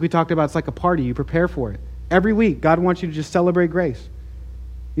last week we talked about, it's like a party. You prepare for it. Every week, God wants you to just celebrate grace.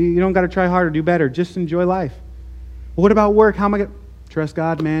 You don't got to try harder, do better. Just enjoy life. Well, what about work? How am I going to trust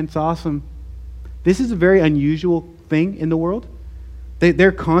God, man? It's awesome. This is a very unusual thing in the world.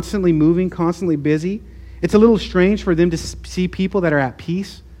 They're constantly moving, constantly busy. It's a little strange for them to see people that are at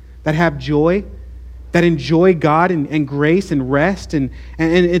peace, that have joy, that enjoy God and grace and rest. And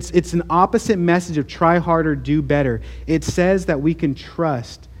it's an opposite message of try harder, do better. It says that we can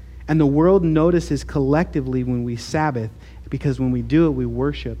trust. And the world notices collectively when we Sabbath, because when we do it, we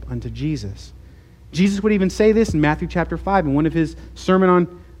worship unto Jesus. Jesus would even say this in Matthew chapter 5 in one of his Sermon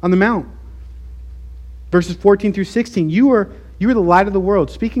on the Mount. Verses 14 through 16. You are the light of the world,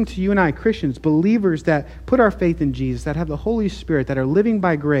 speaking to you and I, Christians, believers that put our faith in Jesus, that have the Holy Spirit, that are living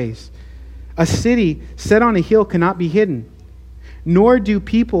by grace. A city set on a hill cannot be hidden, nor do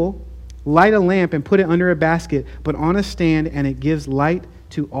people light a lamp and put it under a basket, but on a stand, and it gives light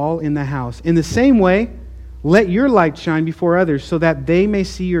to all in the house. In the same way, let your light shine before others, so that they may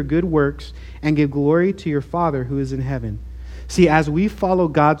see your good works and give glory to your Father who is in heaven. See, as we follow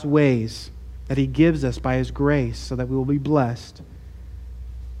God's ways that he gives us by his grace so that we will be blessed,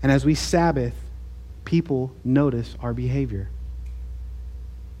 and as we Sabbath, people notice our behavior.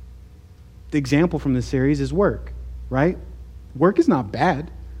 The example from this series is work, right? Work is not bad.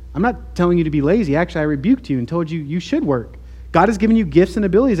 I'm not telling you to be lazy. Actually, I rebuked you and told you you should work. God has given you gifts and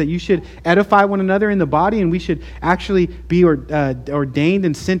abilities that you should edify one another in the body, and we should actually be ordained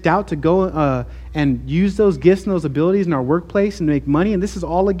and sent out to go and use those gifts and those abilities in our workplace and make money, and this is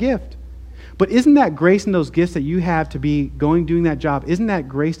all a gift. But isn't that grace and those gifts that you have to be doing that job, isn't that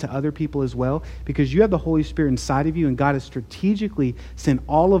grace to other people as well? Because you have the Holy Spirit inside of you, and God has strategically sent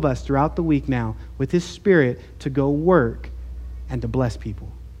all of us throughout the week now with his Spirit to go work and to bless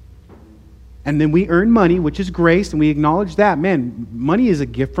people. And then we earn money, which is grace, and we acknowledge that. Man, money is a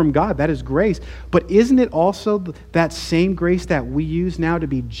gift from God. That is grace. But isn't it also that same grace that we use now to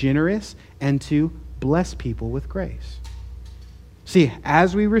be generous and to bless people with grace? See,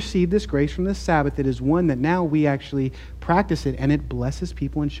 as we receive this grace from the Sabbath, it is one that now we actually practice it, and it blesses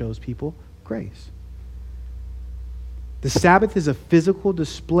people and shows people grace. The Sabbath is a physical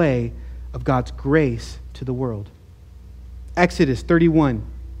display of God's grace to the world. Exodus 31.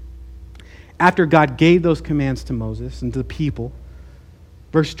 After God gave those commands to Moses and to the people,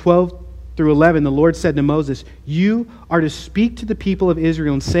 verse 12 through 11, the Lord said to Moses, "You are to speak to the people of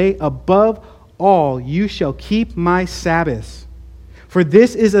Israel and say, above all, you shall keep my Sabbaths. For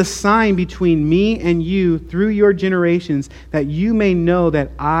this is a sign between me and you through your generations, that you may know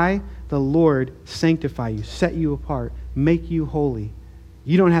that I, the Lord, sanctify you, set you apart, make you holy."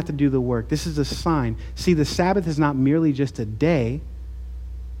 You don't have to do the work. This is a sign. See, the Sabbath is not merely just a day.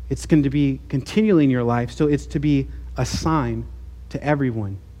 It's going to be continually in your life, so it's to be a sign to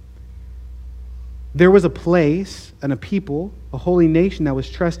everyone. There was a place and a people, a holy nation that was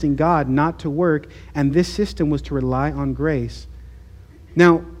trusting God not to work, and this system was to rely on grace.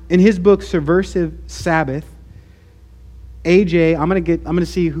 Now, in his book, Subversive Sabbath, AJ, I'm going to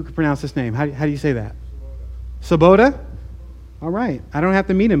see who can pronounce this name. How do you say that? Svoboda? All right. I don't have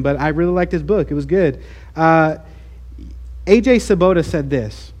to meet him, but I really liked his book. It was good. AJ Svoboda said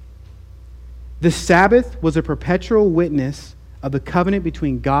this: "The Sabbath was a perpetual witness of the covenant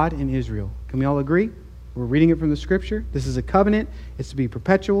between God and Israel." Can we all agree? We're reading it from the scripture. This is a covenant. It's to be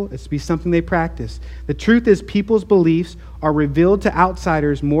perpetual. It's to be something they practice. The truth is, people's beliefs are revealed to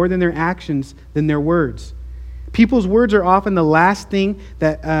outsiders more than their actions, than their words. People's words are often the last thing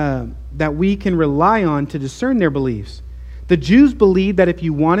that we can rely on to discern their beliefs. The Jews believed that if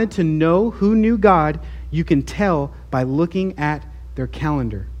you wanted to know who knew God, you can tell by looking at their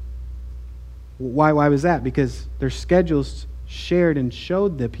calendar. Why was that? Because their schedules shared and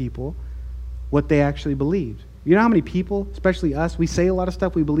showed the people what they actually believed. You know how many people, especially us, we say a lot of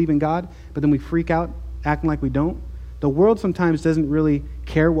stuff, we believe in God, but then we freak out acting like we don't? The world sometimes doesn't really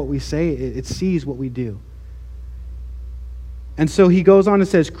care what we say. It sees what we do. And so he goes on and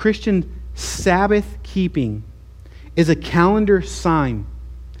says, Christian Sabbath keeping is a calendar sign.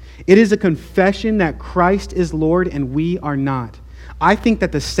 It is a confession that Christ is Lord and we are not. I think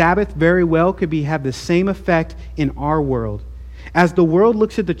that the Sabbath very well could have the same effect in our world. As the world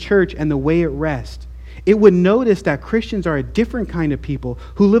looks at the church and the way it rests, it would notice that Christians are a different kind of people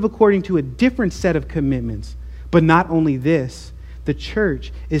who live according to a different set of commitments. But not only this, the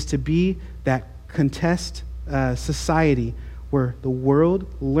church is to be that contest society where the world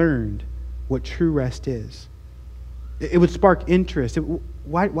learned what true rest is. It would spark interest.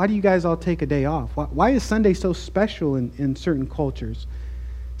 Why do you guys all take a day off? Why is Sunday so special in certain cultures?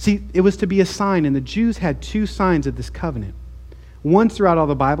 See, it was to be a sign, and the Jews had two signs of this covenant. One throughout all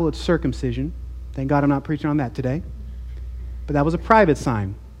the Bible, it's circumcision. Thank God I'm not preaching on that today. But that was a private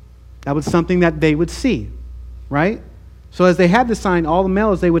sign. That was something that they would see, right? So as they had the sign, all the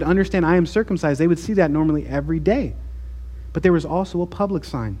males, they would understand, I am circumcised. They would see that normally every day. But there was also a public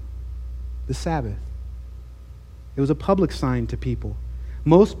sign, the Sabbath. It was a public sign to people.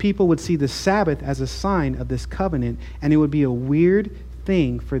 Most people would see the Sabbath as a sign of this covenant, and it would be a weird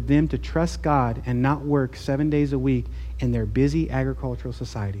thing for them to trust God and not work 7 days a week in their busy agricultural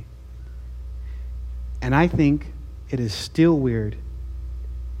society. And I think it is still weird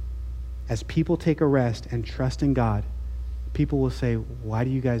as people take a rest and trust in God. People will say, why do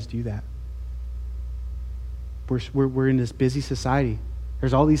you guys do that? We're in this busy society.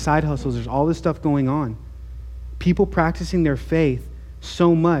 There's all these side hustles. There's all this stuff going on. People practicing their faith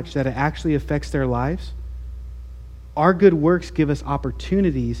so much that it actually affects their lives. Our good works give us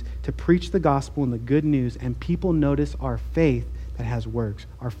opportunities to preach the gospel and the good news, and people notice our faith that has works,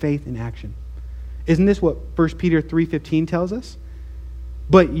 our faith in action. Isn't this what 1 Peter 3:15 tells us?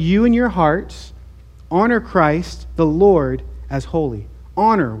 But you in your hearts honor Christ the Lord as holy.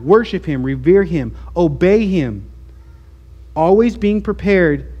 Honor, worship him, revere him, obey him, always being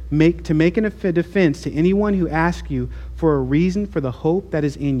prepared to make a defense to anyone who asks you for a reason for the hope that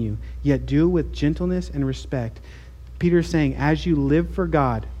is in you, yet do it with gentleness and respect. Peter is saying, as you live for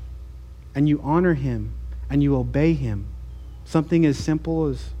God and you honor him and you obey him, something as simple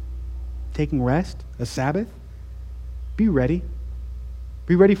as taking rest, a Sabbath, be ready.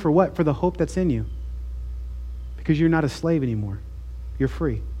 Be ready for what? For the hope that's in you. Because you're not a slave anymore. You're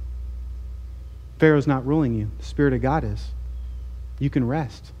free. Pharaoh's not ruling you. The Spirit of God is. You can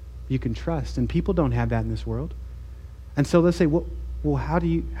rest. You can trust. And people don't have that in this world. And so let's say, well, Well, how do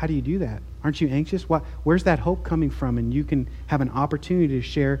you do that? Aren't you anxious? Where's that hope coming from? And you can have an opportunity to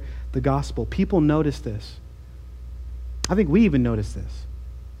share the gospel. People notice this. I think we even notice this.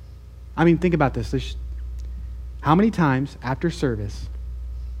 I mean, think about this. How many times after service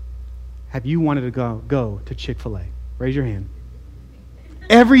have you wanted to go to Chick-fil-A? Raise your hand.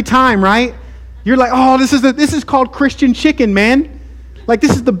 Every time, right? You're like, oh, this is called Christian chicken, man. Like,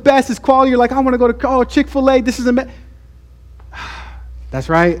 this is the best. It's quality. You're like, I want to go to Chick-fil-A. This is That's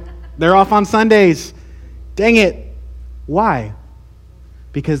right. They're off on Sundays. Dang it. Why?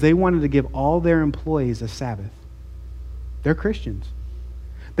 Because they wanted to give all their employees a Sabbath. They're Christians.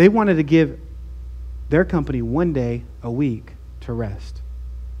 They wanted to give their company one day a week to rest.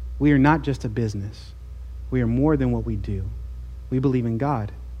 We are not just a business. We are more than what we do. We believe in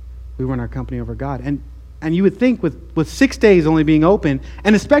God. We run our company over God. And you would think with 6 days only being open,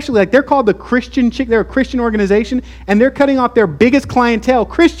 and especially like they're called the Christian Chick, they're a Christian organization, and they're cutting off their biggest clientele,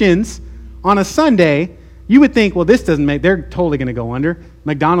 Christians, on a Sunday, you would think, well, this doesn't they're totally going to go under.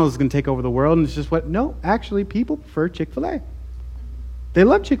 McDonald's is going to take over the world, and it's just no, actually, people prefer Chick-fil-A. They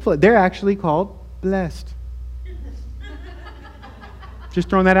love Chick-fil-A. They're actually called blessed. Just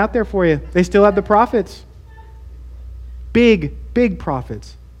throwing that out there for you. They still have the profits. Big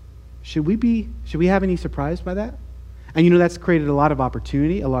profits. Should we have any surprise by that? And that's created a lot of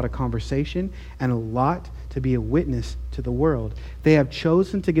opportunity, a lot of conversation, and a lot to be a witness to the world. They have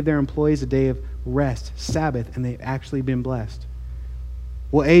chosen to give their employees a day of rest, Sabbath, and they've actually been blessed.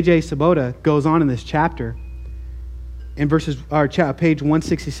 Well, A.J. Sabota goes on in this chapter, in page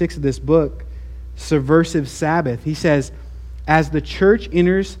 166 of this book, Subversive Sabbath. He says, as the church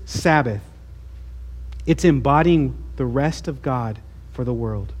enters Sabbath, it's embodying the rest of God for the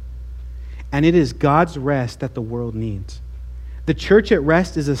world. And it is God's rest that the world needs. The church at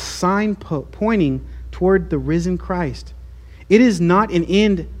rest is a sign pointing toward the risen Christ. It is not an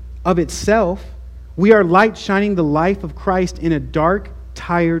end of itself. We are light shining the life of Christ in a dark,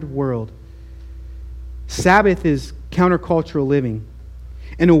 tired world. Sabbath is countercultural living.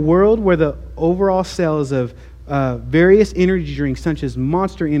 In a world where the overall sales of various energy drinks such as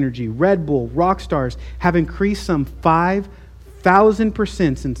Monster Energy, Red Bull, Rockstars have increased some 5,000%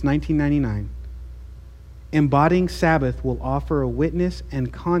 since 1999. Embodying Sabbath will offer a witness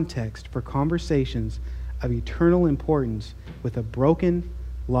and context for conversations of eternal importance with a broken,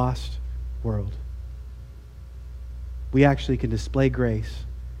 lost world. We actually can display grace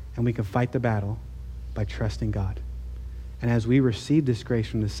and we can fight the battle by trusting God. And as we receive this grace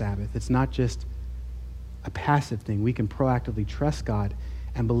from the Sabbath, it's not just a passive thing. We can proactively trust God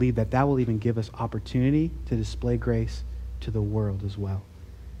and believe that will even give us opportunity to display grace to the world as well.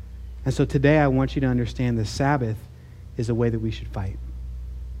 And so today I want you to understand the Sabbath is a way that we should fight.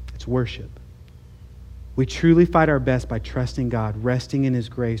 It's worship. We truly fight our best by trusting God, resting in His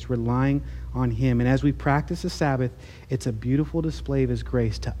grace, relying on Him. And as we practice the Sabbath, it's a beautiful display of His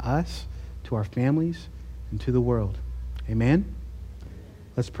grace to us, to our families, and to the world. Amen?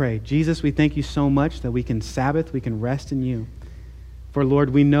 Let's pray. Jesus, we thank you so much that we can Sabbath, we can rest in you. For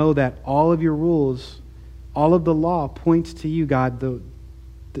Lord, we know that all of your rules, all of the law points to you, God. The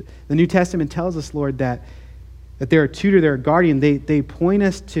New Testament tells us, Lord, that they're a tutor, they're a guardian. They point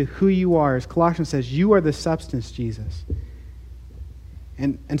us to who you are. As Colossians says, you are the substance, Jesus.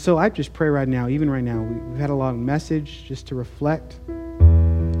 And so I just pray right now, even right now, we've had a lot of message just to reflect,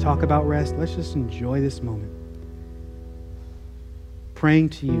 talk about rest. Let's just enjoy this moment. Praying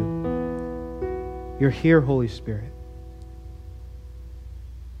to you. You're here, Holy Spirit.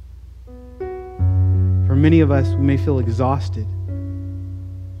 For many of us, we may feel exhausted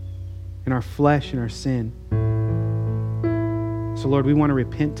in our flesh and our sin. So, Lord, we want to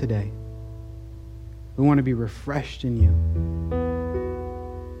repent today. We want to be refreshed in you.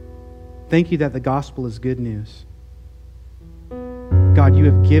 Thank you that the gospel is good news. God, you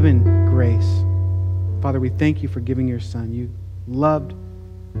have given grace. Father, we thank you for giving your Son. You loved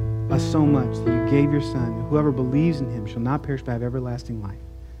us so much that you gave your Son. Whoever believes in him shall not perish but have everlasting life.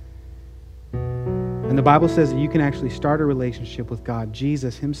 And the Bible says that you can actually start a relationship with God.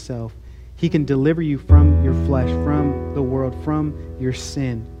 Jesus himself, he can deliver you from your flesh, from the world, from your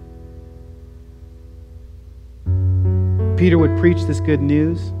sin. Peter would preach this good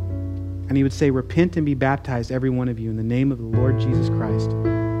news, and he would say, repent and be baptized, every one of you, in the name of the Lord Jesus Christ,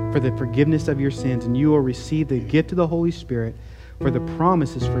 for the forgiveness of your sins, and you will receive the gift of the Holy Spirit, for the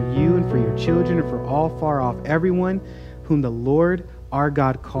promise is for you and for your children and for all far off, everyone whom the Lord our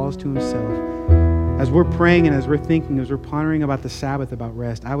God calls to himself. As we're praying and as we're thinking, as we're pondering about the Sabbath, about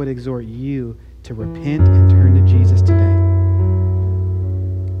rest, I would exhort you to repent and turn to Jesus today.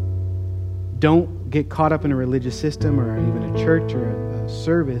 don't get caught up in a religious system or even a church or a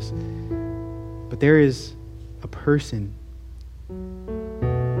service, but there is a person.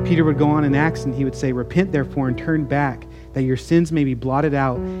 Peter would go on in Acts and he would say, repent therefore and turn back, that your sins may be blotted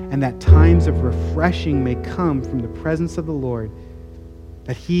out and that times of refreshing may come from the presence of the Lord,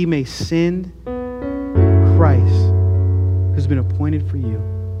 that he may send Christ who's been appointed for you,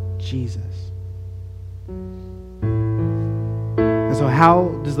 Jesus. And so how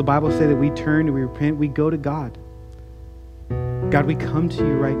does the Bible say that we turn and we repent? We go to God. God, we come to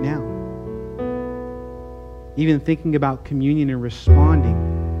you right now. Even thinking about communion and responding.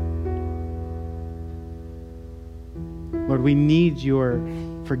 Lord, we need your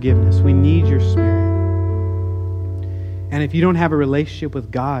forgiveness. We need your Spirit. And if you don't have a relationship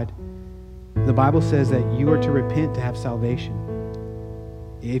with God, the Bible says that you are to repent to have salvation.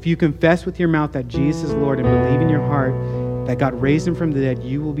 If you confess with your mouth that Jesus is Lord and believe in your heart that God raised him from the dead,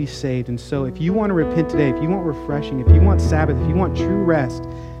 you will be saved. And so if you want to repent today, if you want refreshing, if you want Sabbath, if you want true rest,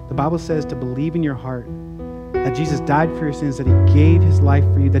 the Bible says to believe in your heart that Jesus died for your sins, that he gave his life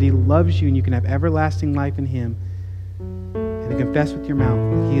for you, that he loves you and you can have everlasting life in him, and to confess with your mouth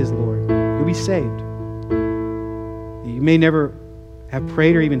that he is Lord, you'll be saved. You may never have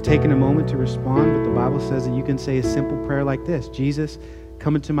prayed or even taken a moment to respond, but the Bible says that you can say a simple prayer like this: Jesus,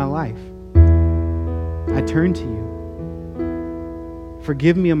 come into my life. I turn to you.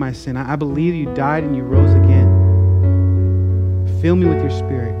 Forgive me of my sin. I believe you died and you rose again. Fill me with your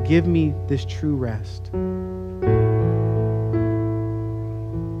Spirit. Give me this true rest.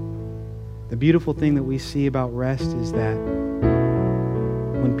 The beautiful thing that we see about rest is that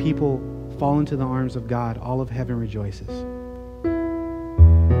when people fall into the arms of God, all of heaven rejoices.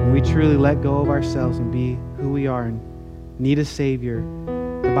 When we truly let go of ourselves and be who we are and need a Savior,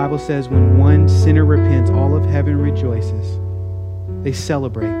 the Bible says when one sinner repents, all of heaven rejoices. They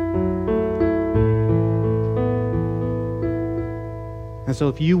celebrate. And so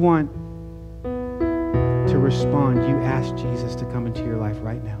if you want to respond, you ask Jesus to come into your life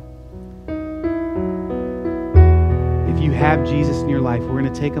right now. If you have Jesus in your life, we're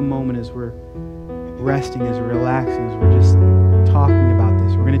going to take a moment as we're resting, as we're relaxing, as we're just talking about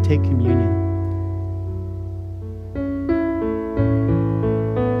this. We're going to take communion.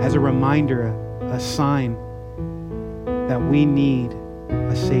 As a reminder, a sign that we need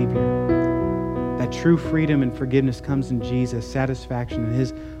a Savior. That true freedom and forgiveness comes in Jesus, satisfaction, and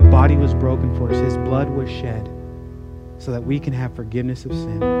his body was broken for us. His blood was shed so that we can have forgiveness of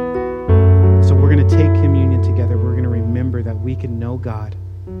sin. So we're going to take communion together. We're going to remember that we can know God.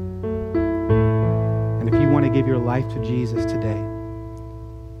 And if you want to give your life to Jesus today,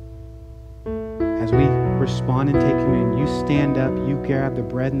 as we respond and take communion, you stand up, you grab the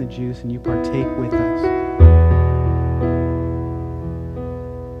bread and the juice, and you partake with us.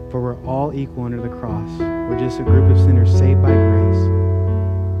 For we're all equal under the cross. We're just a group of sinners saved by grace.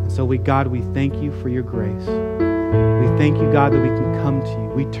 And so God, we thank you for your grace. We thank you, God, that we can come to you.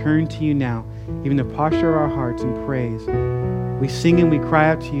 We turn to you now, even the posture of our hearts in praise. We sing and we cry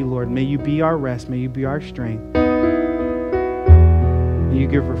out to you, Lord. May you be our rest. May you be our strength. May you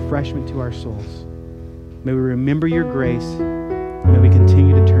give refreshment to our souls. May we remember your grace. May we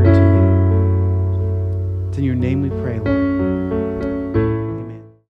continue to turn to you. It's in your name we pray, Lord.